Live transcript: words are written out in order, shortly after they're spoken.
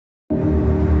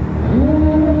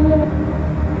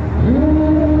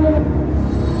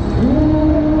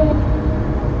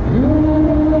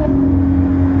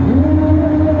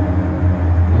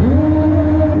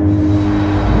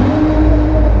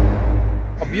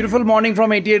Beautiful morning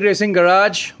from 88 Racing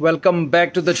Garage. Welcome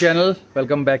back to the channel.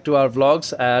 Welcome back to our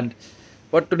vlogs. And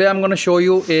what today I'm going to show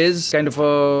you is kind of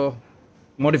a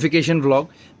modification vlog,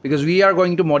 because we are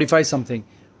going to modify something.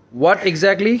 What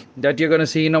exactly, that you're going to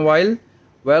see in a while.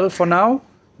 Well, for now,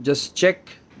 just check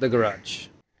the garage.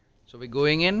 So we're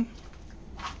going in,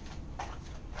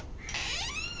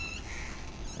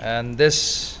 and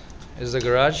this is the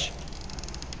garage.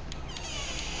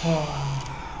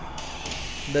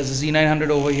 There's a Z900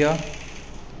 over here,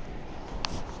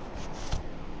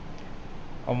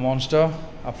 a monster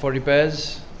up for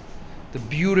repairs, the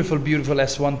beautiful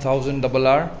S1000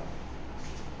 RR,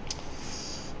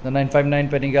 the 959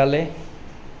 Panigale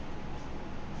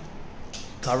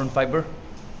carbon fiber,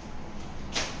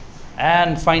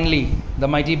 and finally the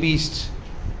mighty beast,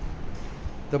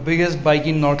 the biggest bike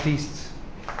in Northeast.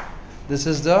 This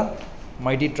is the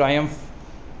mighty Triumph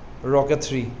Rocket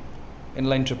 3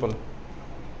 inline triple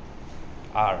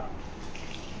R.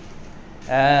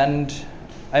 And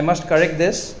I must correct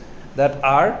this, that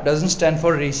R doesn't stand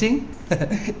for racing,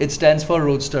 it stands for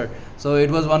roadster. So it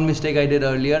was one mistake I did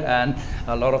earlier, and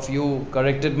a lot of you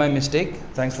corrected my mistake.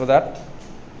 Thanks for that.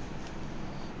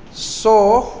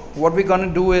 So what we're going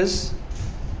to do is,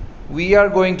 we are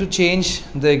going to change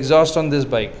the exhaust on this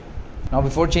bike. Now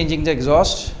before changing the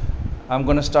exhaust, I'm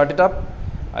going to start it up.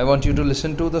 I want you to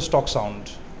listen to the stock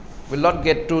sound. We'll not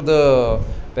get to the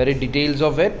very details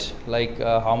of it, like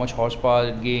how much horsepower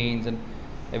it gains and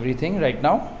everything right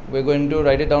now. We're going to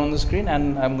write it down on the screen,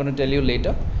 and I'm going to tell you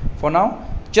later. For now,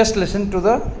 just listen to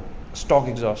the stock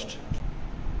exhaust.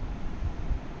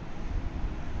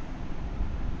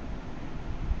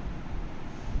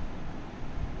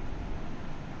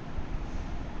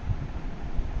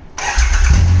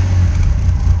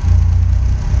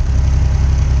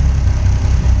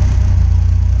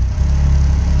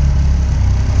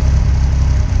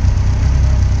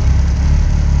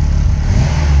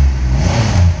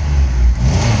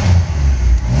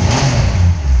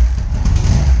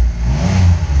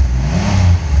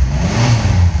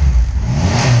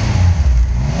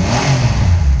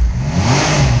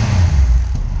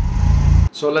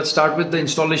 So let's start with the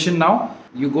installation now.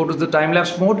 You go to the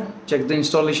time-lapse mode, check the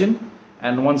installation,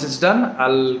 and once it's done,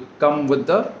 I'll come with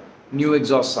the new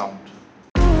exhaust sound.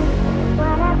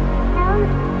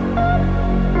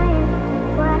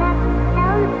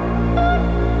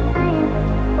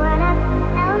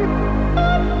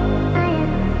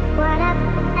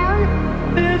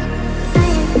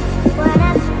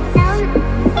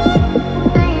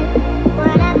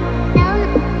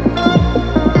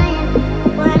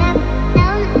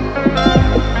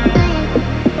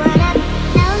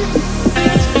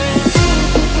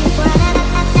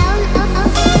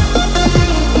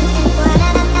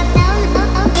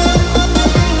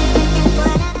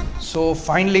 So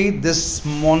finally, this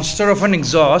monster of an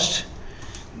exhaust,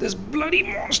 this bloody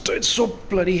monster, it's so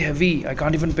bloody heavy, I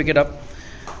can't even pick it up.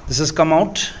 This has come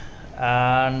out,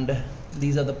 and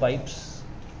these are the pipes.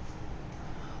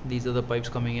 These are the pipes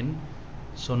coming in.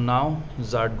 So now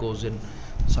ZARD goes in.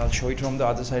 So I'll show it from the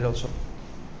other side also.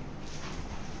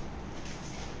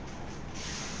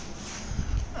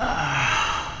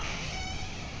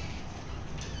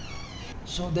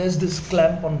 So there's this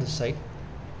clamp on this side.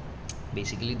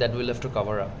 Basically that we'll have to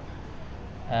cover up,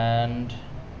 and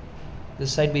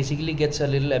this side basically gets a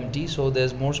little empty, so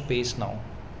there's more space now.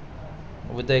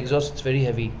 With the exhaust, it's very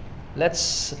heavy.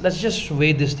 Let's just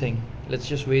weigh this thing. Let's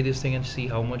just weigh this thing and see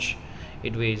how much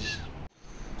it weighs.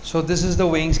 So this is the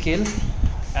weighing scale,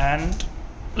 and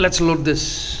let's load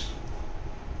this.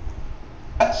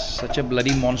 Such a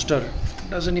bloody monster.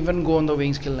 Doesn't even go on the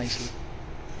weighing scale nicely.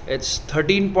 It's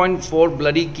 13.4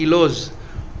 bloody kilos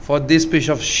for this piece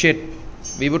of shit.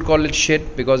 We would call it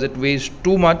shit because it weighs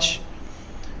too much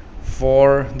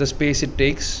for the space it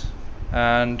takes,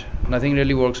 and nothing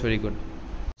really works very good.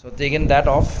 So taking that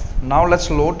off, now let's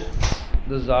load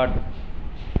the ZARD.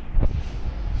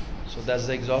 So that's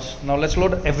the exhaust. Now let's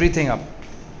load everything up.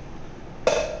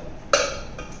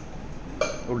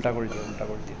 Ulta kor diya, ulta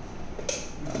kor diya.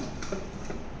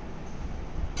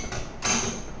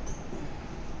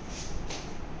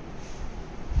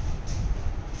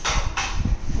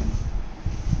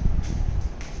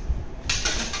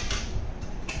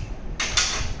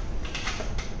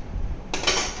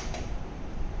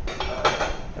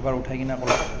 এবার উঠাই কিনা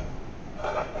কলা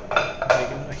উঠাই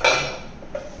কিনা রাখি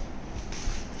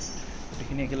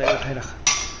এখানে একেলাই উঠাই রাখা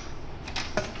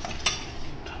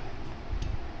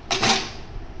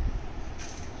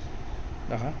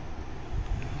রাখা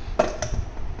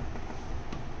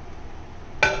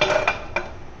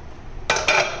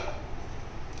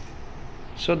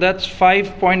So that's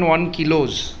 5.1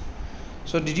 kilos.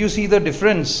 So did you see the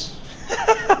difference?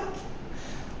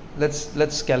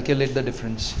 let's calculate the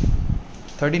difference.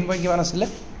 13 point kiman asile?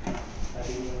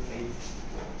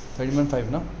 13.5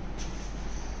 no?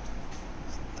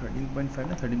 13.5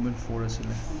 na 13.4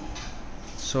 asile.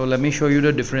 So let me show you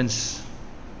the difference.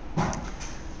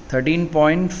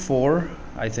 13.4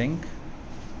 I think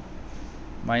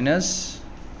minus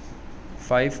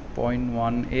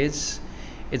 5.1 is,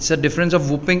 it's a difference of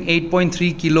whooping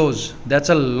 8.3 kilos. That's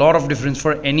a lot of difference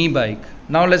for any bike.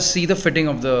 Now let's see the fitting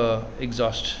of the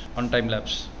exhaust on time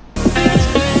lapse.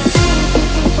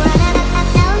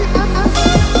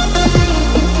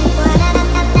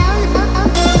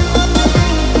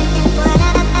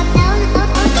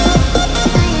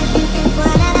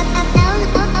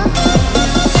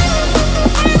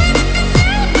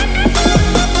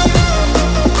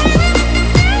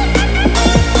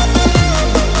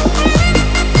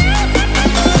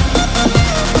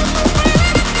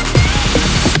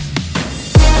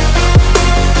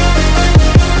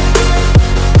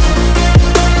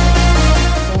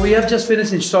 We have just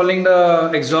finished installing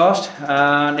the exhaust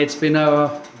and it's been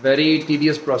a very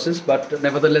tedious process, but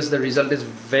nevertheless the result is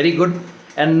very good.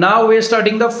 And now we're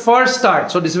starting the first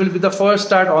start. So this will be the first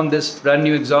start on this brand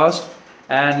new exhaust,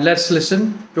 and let's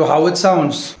listen to how it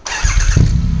sounds.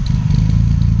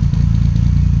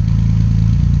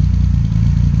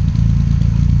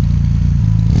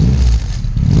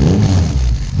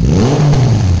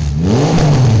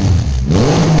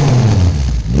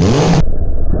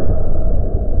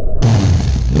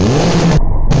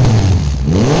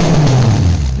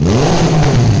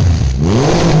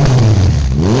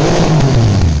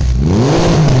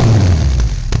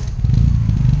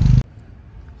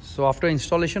 So after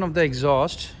installation of the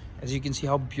exhaust, as you can see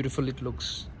how beautiful it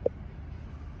looks.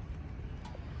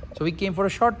 So we came for a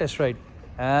short test ride,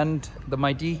 and the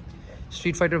mighty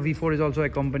Street Fighter V4 is also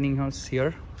accompanying us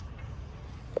here.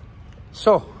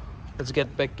 So let's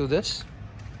get back to this.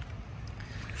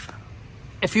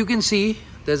 If you can see,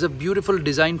 there's a beautiful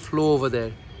design flow over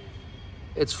there.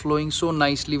 It's flowing so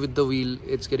nicely with the wheel.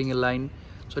 It's getting aligned.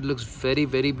 So it looks very,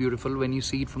 very beautiful when you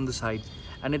see it from the side.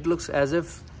 And it looks as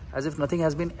if nothing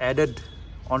has been added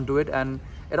onto it, and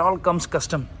it all comes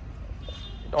custom.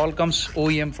 It all comes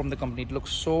OEM from the company. It looks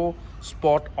so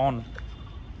spot on.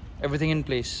 Everything in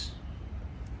place.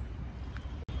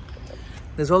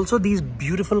 There's also these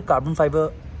beautiful carbon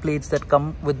fiber plates that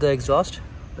come with the exhaust.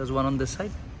 There's one on this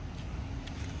side.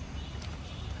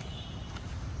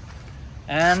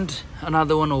 And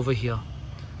another one over here.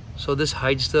 So this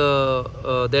hides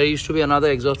the, there used to be another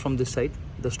exhaust from this side,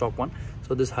 the stock one.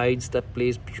 So this hides that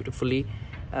place beautifully,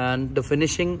 and the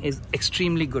finishing is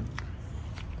extremely good.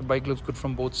 The bike looks good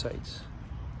from both sides.